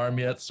his arm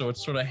yet, so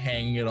it's sort of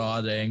hanging at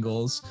odd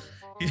angles.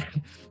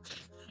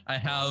 I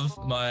have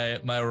my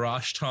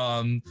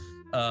Rashtom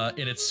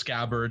in its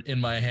scabbard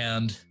in my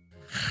hand.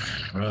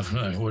 Rough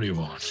night, what do you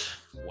want?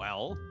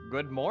 Well,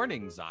 good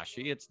morning,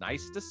 Zashi. It's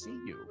nice to see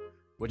you.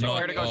 Would you Not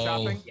care to go all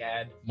shopping?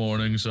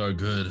 Mornings are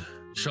good.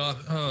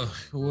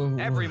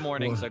 Every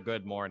morning's a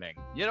good morning.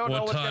 You don't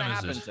know What what's going to time is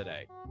happen it?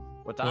 today.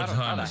 What How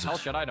time the is hell it?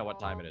 should I know what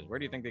time it is? Where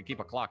do you think they keep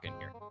a clock in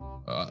here?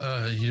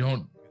 You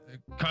don't.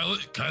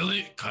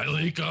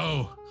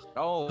 Kyliko.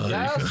 Oh,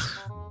 Yes?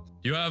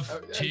 You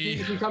have tea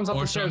he comes up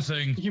or the stairs.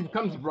 something? He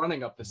comes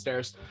running up the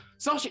stairs.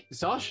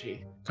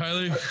 Zashi!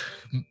 Kylie,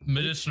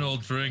 medicinal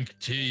drink,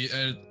 tea,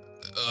 and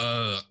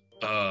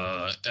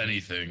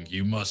anything.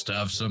 You must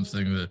have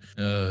something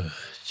that.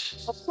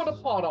 I'll put a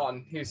pot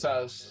on, he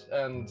says,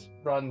 and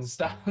runs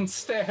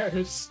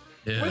downstairs.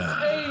 Yeah. With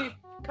a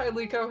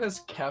Kyliko has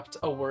kept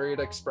a worried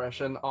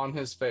expression on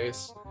his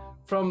face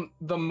from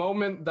the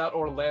moment that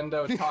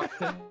Orlando talked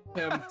to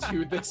him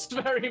to this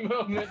very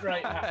moment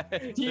right now.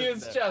 He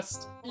is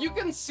just, you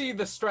can see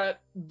the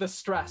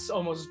stress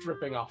almost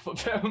dripping off of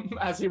him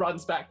as he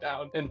runs back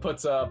down and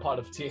puts a pot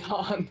of tea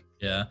on.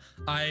 Yeah.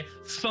 I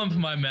thump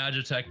my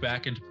Magitech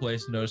back into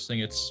place, noticing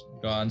it's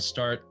gone.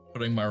 Start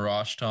putting my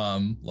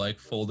Rashtom, like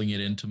folding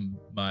it into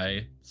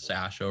my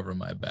sash over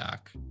my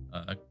back.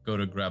 Go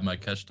to grab my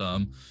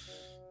Keshtom.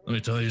 Let me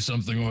tell you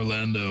something,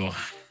 Orlando.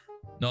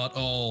 Not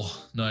all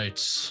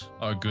nights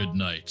are good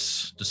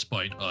nights,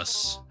 despite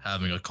us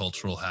having a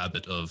cultural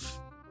habit of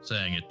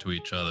saying it to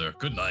each other.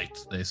 Good night,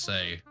 they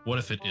say. What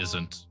if it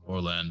isn't,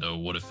 Orlando?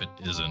 What if it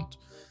isn't?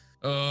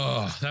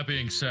 That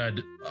being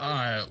said,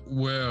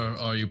 where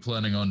are you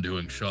planning on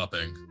doing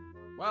shopping?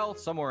 well,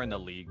 somewhere in the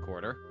League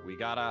Quarter. We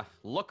gotta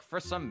look for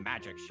some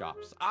magic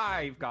shops.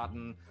 I've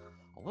gotten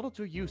a little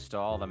too used to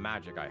all the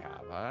magic I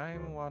have. I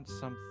want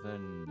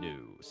something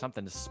new,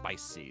 something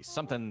spicy,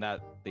 something that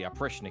the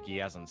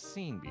Aprishniki hasn't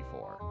seen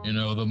before. You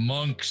know, the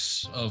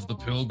monks of the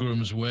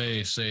Pilgrim's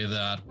Way say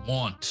that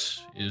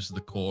want is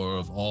the core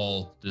of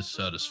all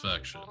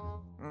dissatisfaction,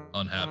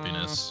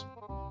 unhappiness.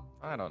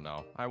 I don't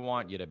know. I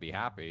want you to be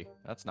happy.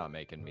 That's not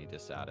making me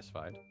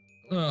dissatisfied.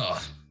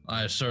 Ugh,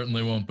 I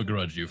certainly won't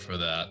begrudge you for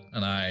that.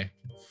 And I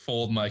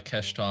fold my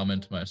Keshtom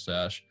into my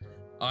sash.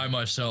 I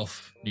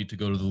myself need to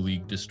go to the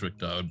League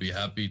District. I would be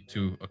happy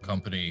to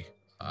accompany.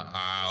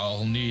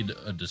 I'll need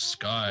a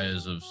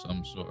disguise of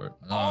some sort.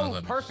 Oh,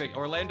 perfect.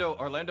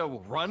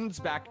 Orlando runs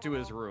back to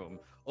his room,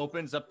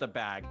 opens up the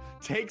bag,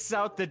 takes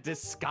out the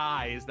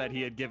disguise that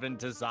he had given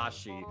to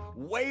Zashi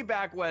way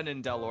back when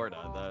in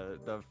Delorta,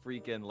 the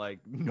freaking like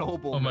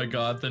noble. Oh my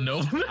god, the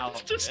noble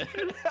outfit.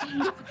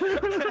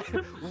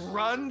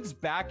 Runs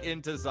back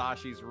into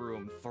Zashi's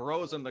room,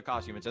 throws him the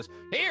costume and says,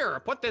 "Here,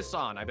 put this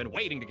on. I've been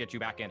waiting to get you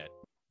back in it."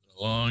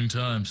 A long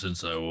time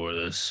since I wore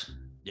this.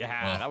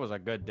 Yeah, Well, that was a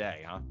good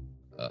day, huh?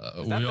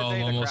 We all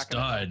almost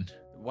died.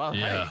 Well,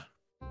 Yeah, hey,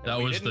 that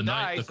we was didn't the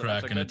night die, the so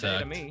that's a Kraken good day to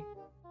attacked. me.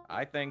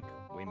 I think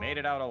we made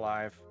it out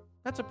alive.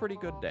 That's a pretty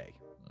good day.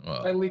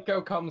 Well,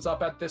 Kaliko comes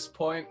up at this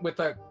point with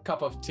a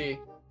cup of tea.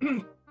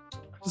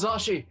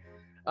 Zashi,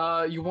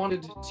 you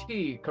wanted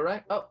tea,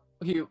 correct? Oh,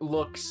 he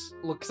looks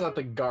at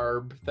the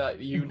garb that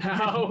you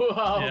now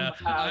yeah,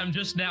 have. I'm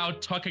just now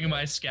tucking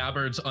my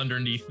scabbards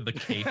underneath the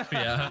cape.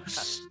 Yeah.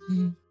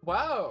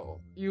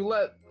 Wow, you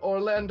let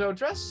Orlando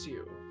dress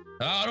you.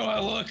 How do I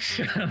look?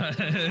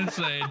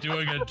 Say,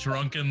 doing a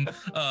drunken,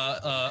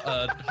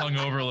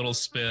 hungover little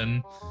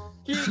spin.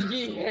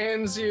 He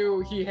hands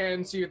you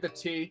the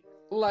tea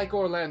like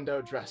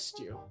Orlando dressed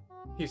you.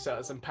 He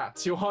says and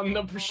pats you on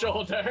the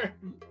shoulder.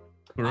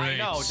 Great.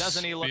 know,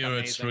 doesn't he look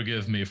Spirits amazing?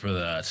 forgive me for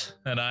that.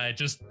 And I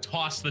just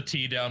toss the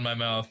tea down my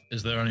mouth.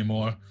 Is there any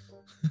more?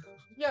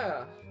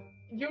 Yeah,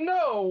 you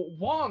know,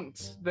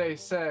 want they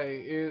say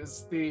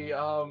is the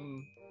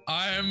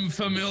I'm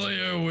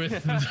familiar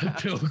with the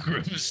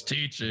Pilgrim's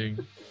teaching.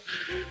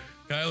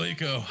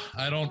 Kaliko,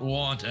 I don't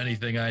want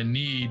anything. I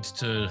need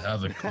to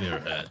have a clear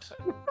head.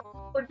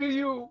 Or do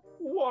you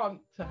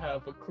want to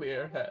have a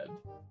clear head?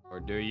 Or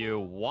do you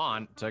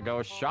want to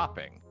go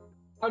shopping?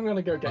 I'm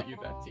gonna go get you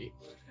that tea.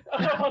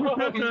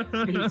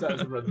 He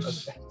says with a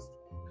text.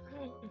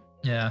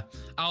 Yeah,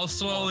 I'll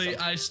slowly,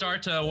 I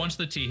start to, once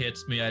the tea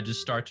hits me, I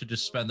just start to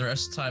just spend the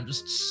rest of the time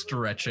just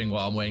stretching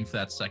while I'm waiting for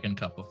that second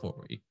cup before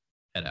we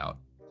head out.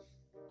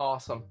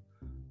 Awesome.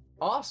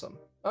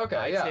 Okay,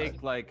 I yeah.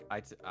 take like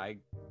I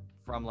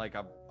from like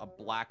a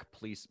black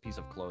piece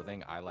of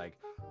clothing, I like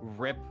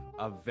rip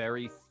a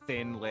very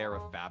thin layer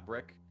of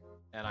fabric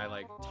and I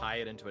like tie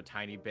it into a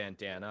tiny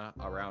bandana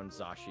around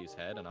Zashi's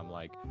head and I'm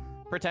like,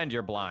 pretend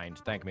you're blind,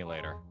 thank me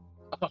later.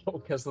 Oh,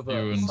 because of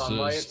You the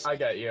sunlight. insist. I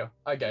get you.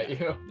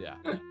 Yeah.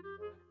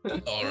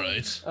 All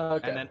right.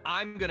 Okay. And then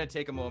I'm gonna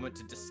take a moment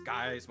to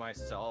disguise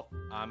myself.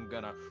 I'm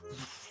gonna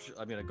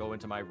go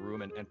into my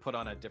room and put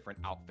on a different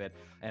outfit.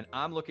 And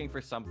I'm looking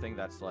for something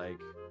that's like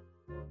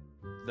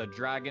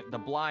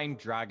the blind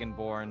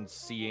dragonborn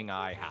seeing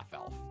eye half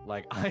elf.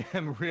 Like I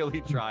am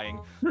really trying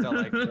to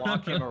like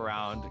walk him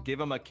around, give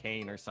him a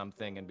cane or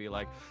something, and be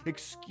like,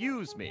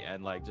 "Excuse me,"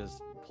 and like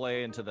just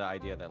play into the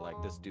idea that like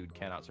this dude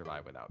cannot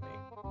survive without me.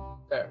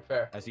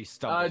 Fair. As he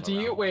stumbles. Do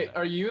you around wait? like that.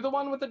 Are you the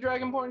one with the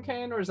dragonborn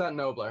cane, or is that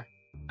Nobler?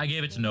 I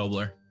gave it to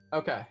Nobler.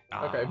 Okay.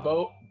 Okay.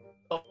 Ah.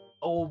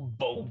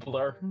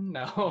 Bobler.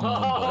 No.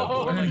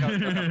 Or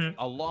like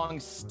a long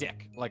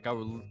stick, like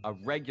a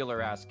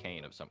regular ass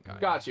cane of some kind.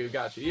 Got you.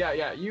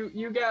 Yeah.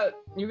 You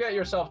get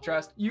yourself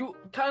dressed. You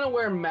kind of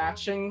wear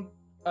matching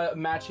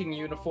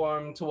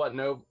uniform to what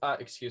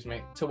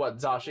to what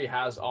Zashi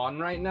has on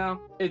right now.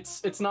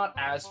 It's not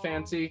as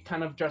fancy,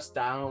 kind of dressed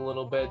down a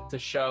little bit to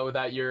show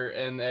that you're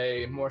in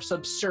a more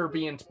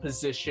subservient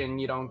position.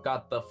 You don't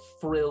got the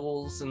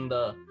frills and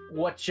the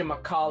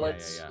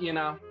whatchamacallits, Yeah. you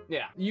know?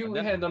 Yeah. You And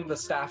then- hand them the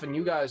staff and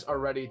you guys are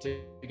ready to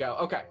go.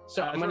 Okay,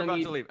 so As I'm we're gonna about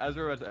need to leave, as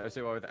we're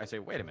about to, I say,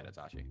 wait a minute,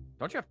 Zashi.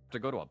 Don't you have to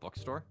go to a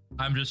bookstore?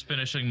 I'm just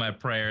finishing my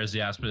prayers.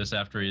 He asked me this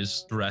after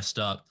he's dressed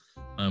up.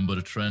 I'm but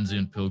a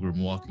transient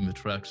pilgrim walking the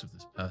tracks of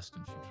this past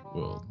and future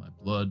world. My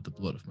blood, the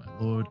blood of my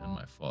lord and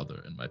my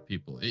father and my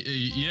people.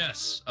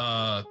 Yes,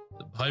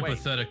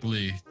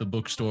 hypothetically, the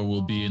bookstore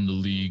will be in the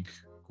League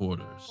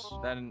quarters.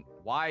 Then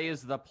why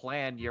is the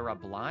plan you're a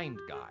blind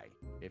guy?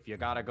 If you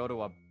gotta go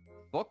to a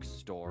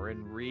bookstore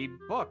and read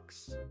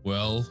books.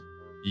 Well,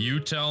 you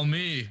tell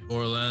me,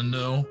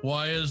 Orlando.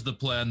 Why is the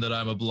plan that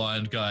I'm a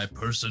blind guy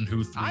person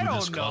who I threw don't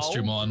this know.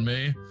 costume on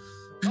me?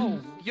 Oh,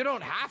 you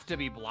don't have to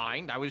be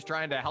blind. I was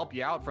trying to help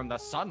you out from the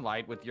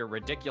sunlight with your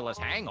ridiculous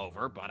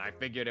hangover, but I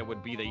figured it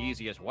would be the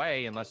easiest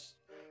way unless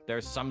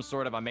there's some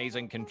sort of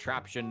amazing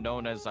contraption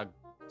known as a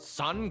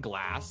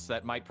sunglass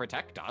that might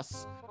protect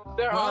us.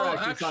 There Well, are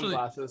actually actually-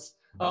 sunglasses.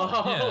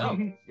 Yeah.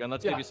 Then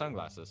let's Yeah. give you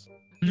sunglasses.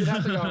 You'd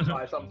have to go and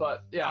buy some,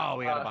 but yeah. Oh,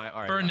 we gotta buy.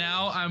 All right. For fine.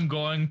 now, I'm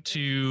going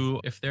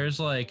to, if there's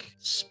like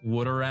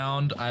wood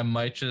around, I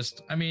might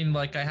just, I mean,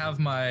 like I have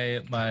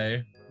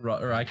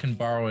or I can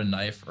borrow a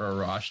knife or a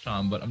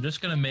Rashtom, but I'm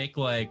just gonna make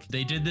like,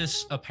 they did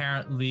this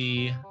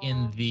apparently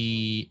in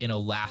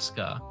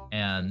Alaska,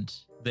 and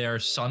their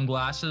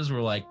sunglasses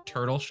were like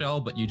turtle shell,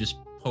 but you just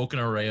poke an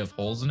array of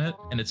holes in it,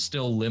 and it's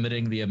still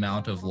limiting the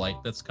amount of light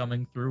that's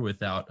coming through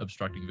without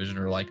obstructing vision,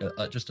 or like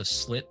just a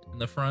slit in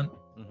the front.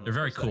 They're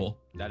very Exciting. cool.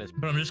 That is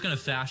But I'm just gonna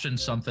fashion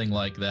something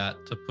like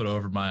that to put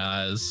over my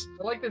eyes.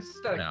 I like this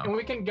aesthetic, Yeah. and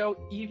we can go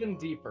even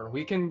deeper.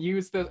 We can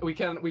use this. We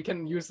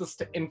can use this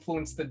to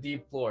influence the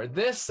deep lore.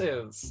 This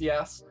is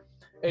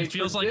It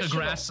feels like a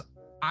traditional- grass.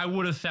 I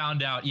would have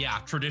found out. Yeah,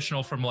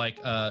 traditional from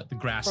like the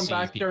grass from seed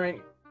back people.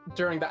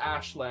 during the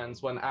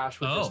Ashlands when Ash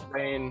would just Oh.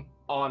 rain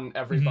on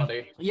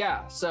everybody.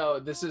 Yeah, so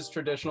this is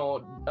traditional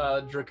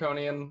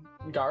draconian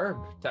garb,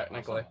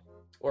 technically,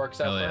 or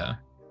except Hell yeah.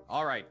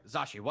 All right,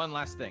 Zashi, one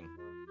last thing.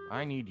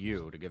 I need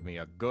you to give me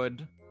a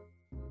good,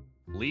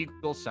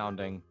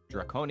 legal-sounding,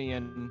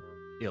 draconian,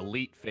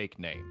 elite fake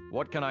name.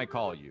 What can I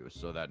call you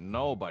so that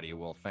nobody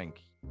will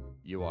think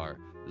you are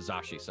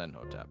Zashi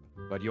Senhotep,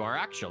 but you are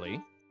actually...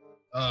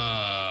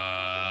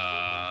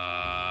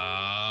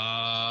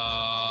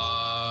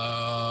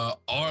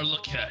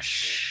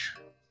 Arlakesh.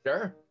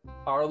 Sure.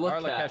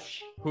 Arlakesh. Arlakesh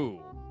who?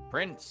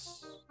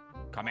 Prince?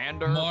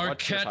 Commander?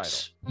 What's your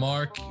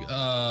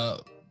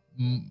title?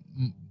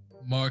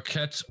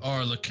 Marquette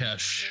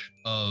Arlakesh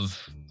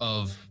of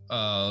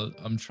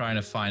I'm trying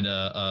to find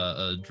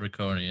a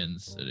draconian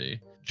city.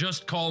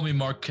 Just call me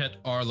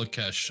Marquette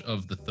Arlakesh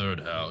of the Third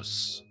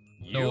House.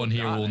 No You one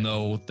here got will it.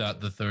 know that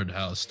the Third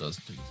House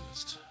doesn't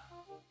exist.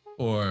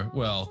 Or,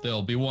 well,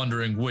 they'll be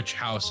wondering which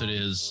house it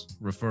is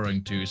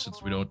referring to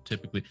since we don't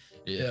typically.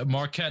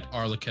 Marquette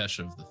Arlakesh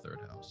of the Third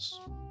House.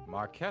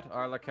 Marquette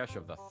Arlakesh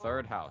of the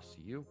Third House.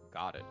 You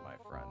got it, my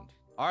friend.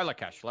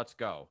 Arlakesh, let's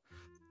go.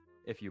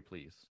 If you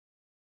please.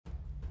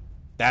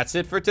 That's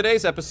it for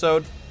today's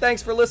episode.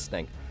 Thanks for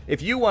listening.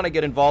 If you want to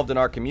get involved in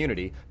our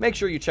community, make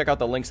sure you check out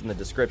the links in the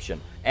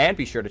description, and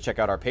be sure to check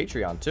out our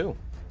Patreon too.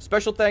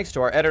 Special thanks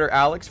to our editor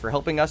Alex for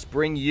helping us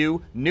bring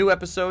you new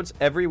episodes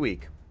every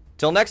week.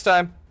 Till next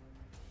time.